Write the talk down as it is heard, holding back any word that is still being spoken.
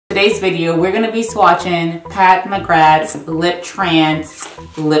today's video, we're going to be swatching Pat McGrath's Mattetrance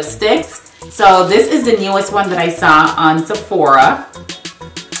lipsticks. So this is the newest one that I saw on Sephora.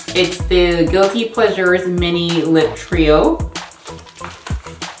 It's the Guilty Pleasures Mini Lip Trio.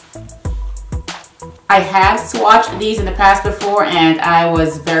 I have swatched these in the past before and I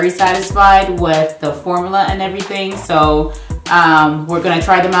was very satisfied with the formula and everything. So we're gonna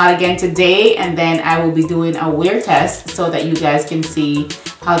try them out again today, and then I will be doing a wear test so that you guys can see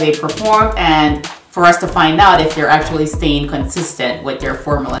how they perform and for us to find out if they're actually staying consistent with their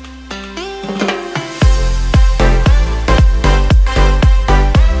formula.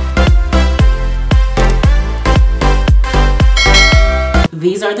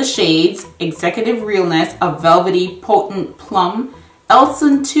 These are the shades: Executive Realness, a Velvety Potent Plum,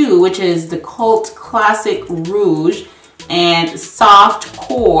 Elson 2, which is the Cult Classic Rouge, and Soft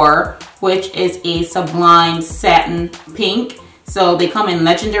Core, which is a Sublime Satin Pink. So they come in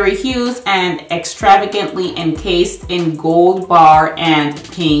legendary hues and extravagantly encased in gold bar and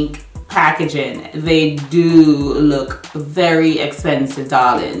pink packaging. They do look very expensive,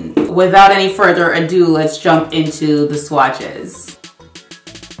 darling. Without any further ado, let's jump into the swatches.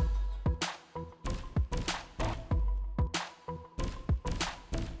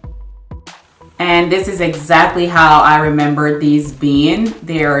 And this is exactly how I remember these being.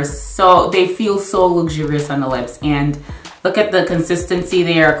 They feel so luxurious on the lips, and look at the consistency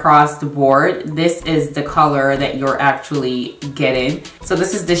there across the board. This is the color that you're actually getting. So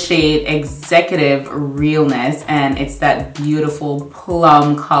this is the shade Executive Realness, and it's that beautiful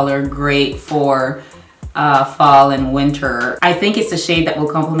plum color, great for fall and winter. I think it's a shade that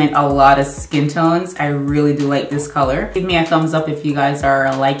will complement a lot of skin tones. I really do like this color. Give me a thumbs up if you guys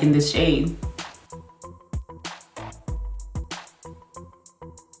are liking this shade.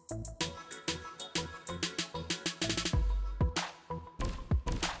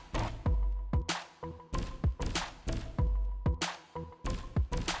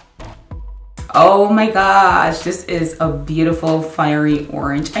 Oh my gosh, this is a beautiful fiery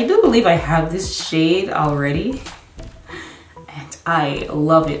orange. I do believe I have this shade already and I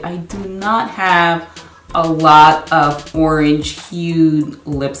love it. I do not have a lot of orange hued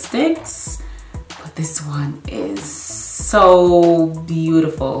lipsticks, but this one is so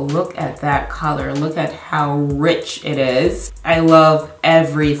beautiful. Look at that color. Look at how rich it is. I love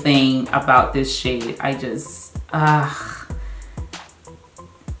everything about this shade.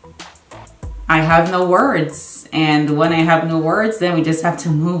 I have no words, and when I have no words, then we just have to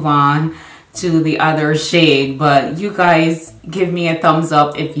move on to the other shade. But you guys give me a thumbs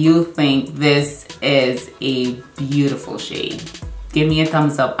up if you think this is a beautiful shade. Give me a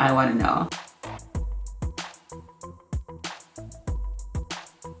thumbs up, I want to know.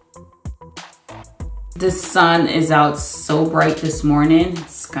 The sun is out so bright this morning,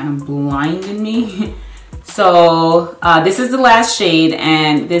 it's kind of blinding me. So this is the last shade,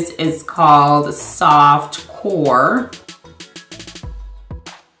 and this is called Soft Core.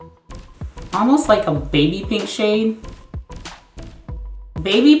 Almost like a baby pink shade.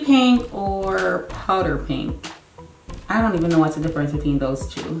 Baby pink or powder pink. I don't even know what's the difference between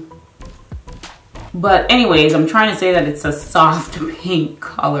those two. But anyways, I'm trying to say that it's a soft pink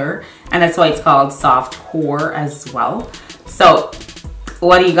color, and that's why it's called Soft Core as well. So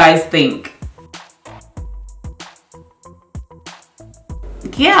what do you guys think?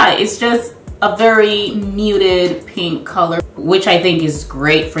 Yeah, it's just a very muted pink color, which I think is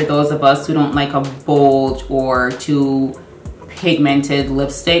great for those of us who don't like a bold or too pigmented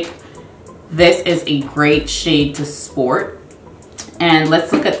lipstick. This is a great shade to sport. And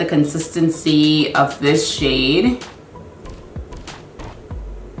let's look at the consistency of this shade,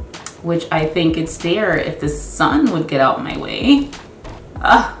 which I think it's there if the sun would get out my way.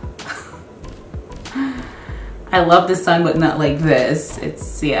 I love the sun, but not like this.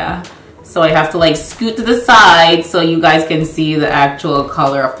 Yeah. So I have to like scoot to the side so you guys can see the actual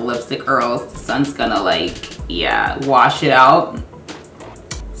color of the lipstick, or else the sun's gonna like, yeah, wash it out.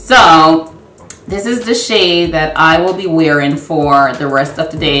 So this is the shade that I will be wearing for the rest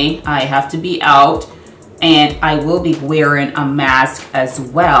of the day. I have to be out, and I will be wearing a mask as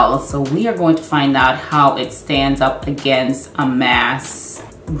well. So we are going to find out how it stands up against a mask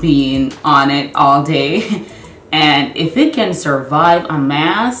being on it all day. And if it can survive a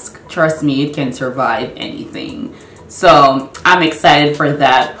mask, trust me, it can survive anything. So I'm excited for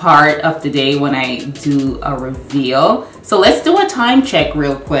that part of the day when I do a reveal. So let's do a time check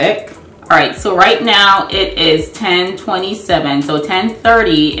real quick. All right, so right now it is 10:27, so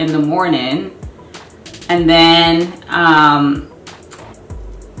 10:30 in the morning. And then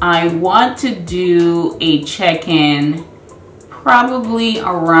I want to do a check-in probably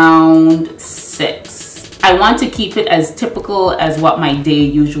around 6. I want to keep it as typical as what my day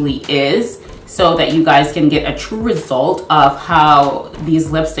usually is, so that you guys can get a true result of how these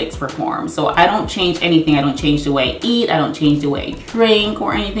lipsticks perform. So I don't change anything. I don't change the way I eat. I don't change the way I drink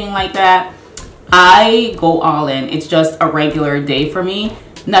or anything like that. I go all in. It's just a regular day for me.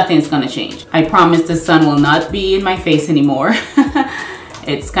 Nothing's gonna change. I promise the sun will not be in my face anymore.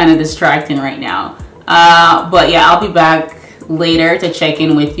 It's kind of distracting right now. But yeah, I'll be back later to check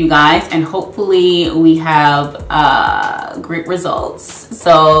in with you guys, and hopefully we have great results.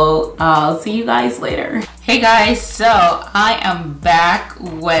 So I'll see you guys later. Hey guys, so I am back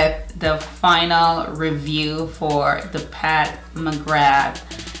with the final review for the Pat McGrath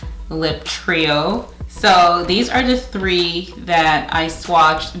Lip Trio. So these are the 3 that I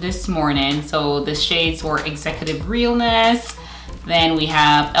swatched this morning. So the shades were Executive Realness, then we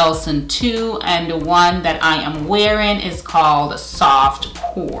have Elson 2, and the one that I am wearing is called Soft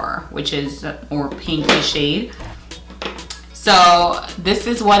Core, which is a more pinky shade. So this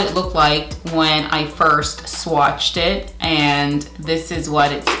is what it looked like when I first swatched it, and this is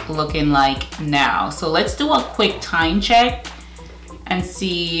what it's looking like now. So let's do a quick time check and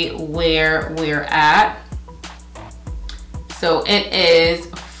see where we're at. So it is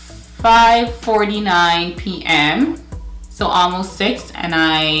 5:49 p.m. So almost 6, and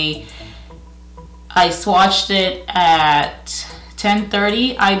I swatched it at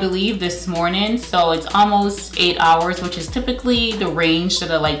 10:30, I believe, this morning. So it's almost 8 hours, which is typically the range that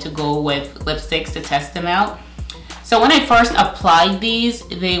I like to go with lipsticks to test them out. So when I first applied these,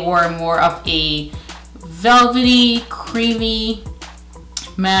 they were more of a velvety, creamy,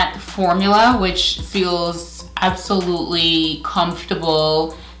 matte formula, which feels absolutely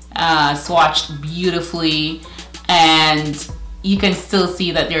comfortable, swatched beautifully, and you can still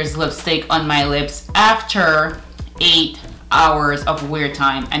see that there's lipstick on my lips after 8 hours of wear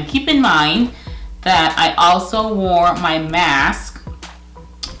time. And keep in mind that I also wore my mask,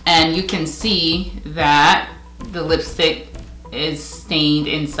 and you can see that the lipstick is stained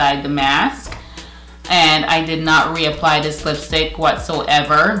inside the mask, and I did not reapply this lipstick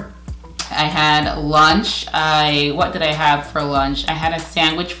whatsoever. I had lunch. What did I have for lunch? I had a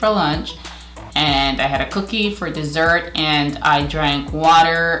sandwich for lunch, and I had a cookie for dessert, and I drank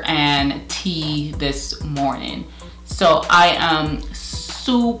water and tea this morning. So I am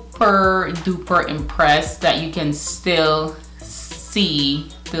super duper impressed that you can still see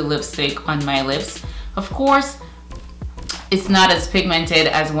the lipstick on my lips. Of course, it's not as pigmented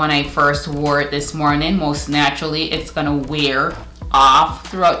as when I first wore it this morning. Most naturally, it's gonna wear off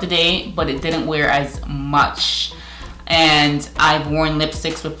throughout the day, but it didn't wear as much. And I've worn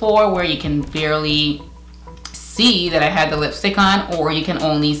lipsticks before where you can barely see that I had the lipstick on, or you can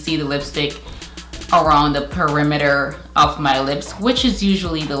only see the lipstick around the perimeter of my lips, which is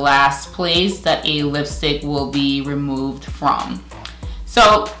usually the last place that a lipstick will be removed from.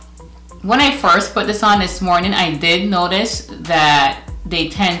 So when I first put this on this morning, I did notice that they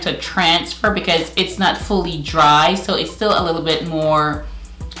tend to transfer because it's not fully dry, so it's still a little bit more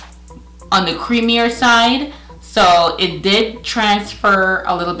on the creamier side. So it did transfer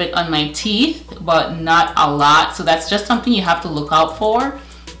a little bit on my teeth, but not a lot. So that's just something you have to look out for.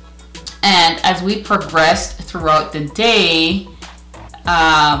 And as we progressed throughout the day,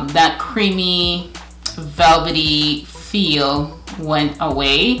 that creamy, velvety feel went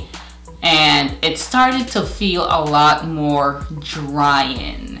away, and it started to feel a lot more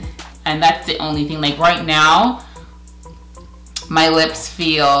drying. And that's the only thing. Like right now, my lips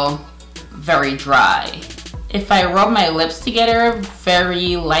feel very dry. If I rub my lips together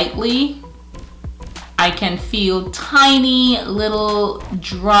very lightly, I can feel tiny little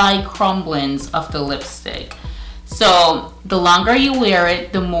dry crumblings of the lipstick. So the longer you wear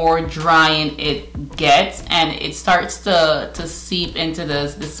it, the more drying it gets, and it starts to seep into the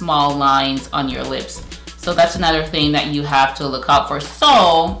small lines on your lips. So that's another thing that you have to look out for.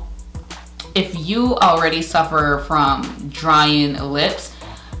 So if you already suffer from drying lips,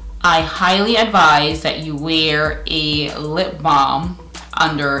 I highly advise that you wear a lip balm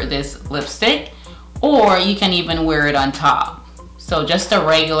under this lipstick, or you can even wear it on top. So just a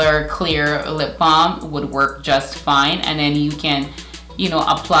regular clear lip balm would work just fine, and then you can, you know,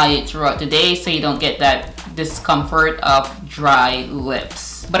 apply it throughout the day so you don't get that discomfort of dry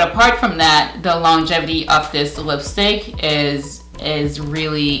lips. But apart from that, the longevity of this lipstick is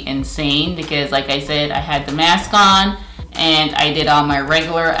really insane, because like I said, I had the mask on and I did all my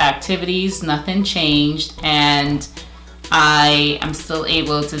regular activities, nothing changed, and I am still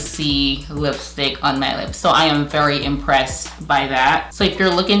able to see lipstick on my lips. So I am very impressed by that. So if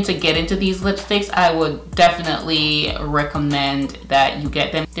you're looking to get into these lipsticks, I would definitely recommend that you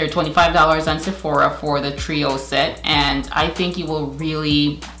get them. They're $25 on Sephora for the trio set, and I think you will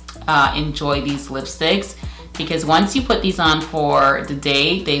really enjoy these lipsticks, because once you put these on for the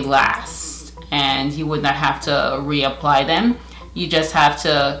day, they last and you would not have to reapply them. You just have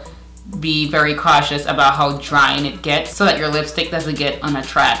to be very cautious about how drying it gets so that your lipstick doesn't get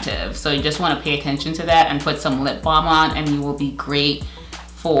unattractive. So you just want to pay attention to that and put some lip balm on, and you will be great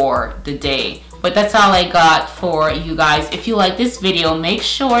for the day. But that's all I got for you guys. If you like this video, make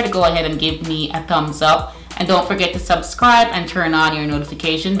sure to go ahead and give me a thumbs up, and don't forget to subscribe and turn on your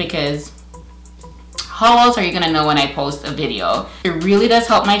notification, because how else are you gonna know when I post a video? It really does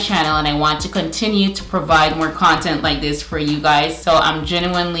help my channel, and I want to continue to provide more content like this for you guys. So I'm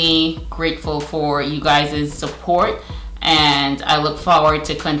genuinely grateful for you guys' support, and I look forward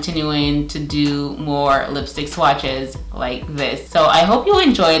to continuing to do more lipstick swatches like this. So I hope you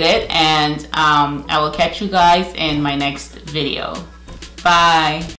enjoyed it, and I will catch you guys in my next video. Bye.